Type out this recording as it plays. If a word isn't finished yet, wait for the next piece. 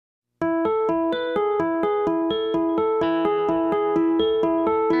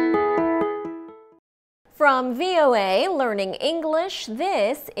From VOA Learning English,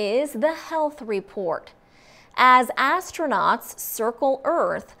 this is the Health Report. As astronauts circle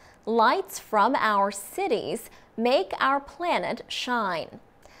Earth, lights from our cities make our planet shine.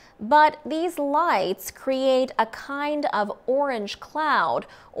 But these lights create a kind of orange cloud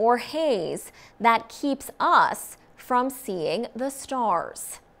or haze that keeps us from seeing the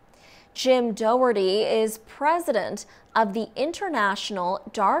stars. Jim Dougherty is president of the International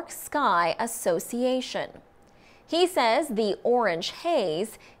Dark Sky Association. He says the orange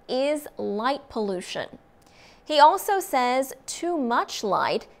haze is light pollution. He also says too much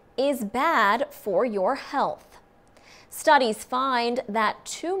light is bad for your health. Studies find that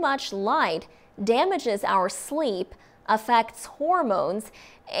too much light damages our sleep, affects hormones,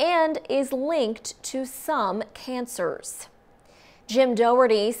 and is linked to some cancers. Jim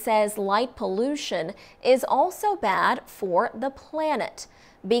Dougherty says light pollution is also bad for the planet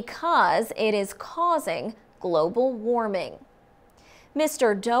because it is causing global warming.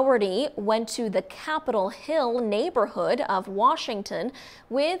 Mr. Dougherty went to the Capitol Hill neighborhood of Washington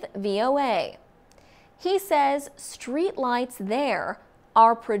with VOA. He says streetlights there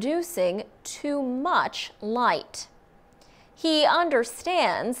are producing too much light. He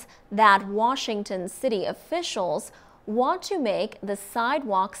understands that Washington city officials want to make the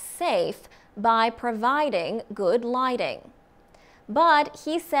sidewalks safe by providing good lighting. But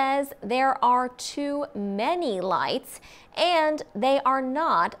he says there are too many lights and they are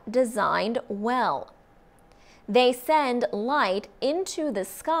not designed well. They send light into the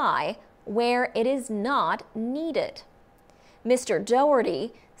sky where it is not needed. Mr.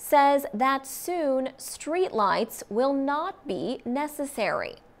 Dougherty says that soon streetlights will not be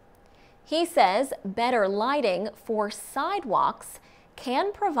necessary. He says better lighting for sidewalks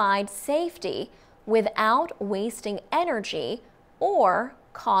can provide safety without wasting energy or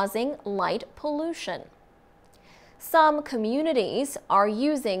causing light pollution. Some communities are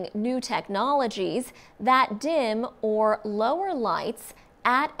using new technologies that dim or lower lights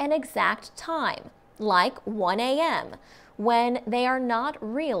at an exact time, like 1 a.m., when they are not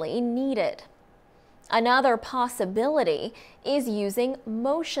really needed. Another possibility is using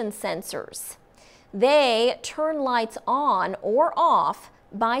motion sensors. They turn lights on or off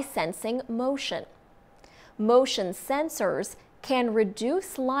by sensing motion. Motion sensors can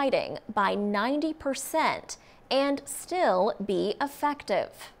reduce lighting by 90% and still be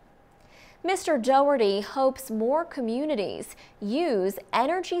effective. Mr. Dougherty hopes more communities use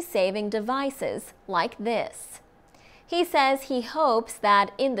energy-saving devices like this. He says he hopes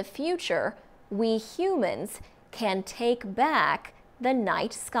that in the future, we humans can take back the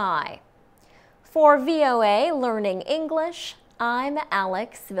night sky. For VOA Learning English, I'm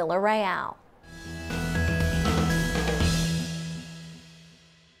Alex Villarreal.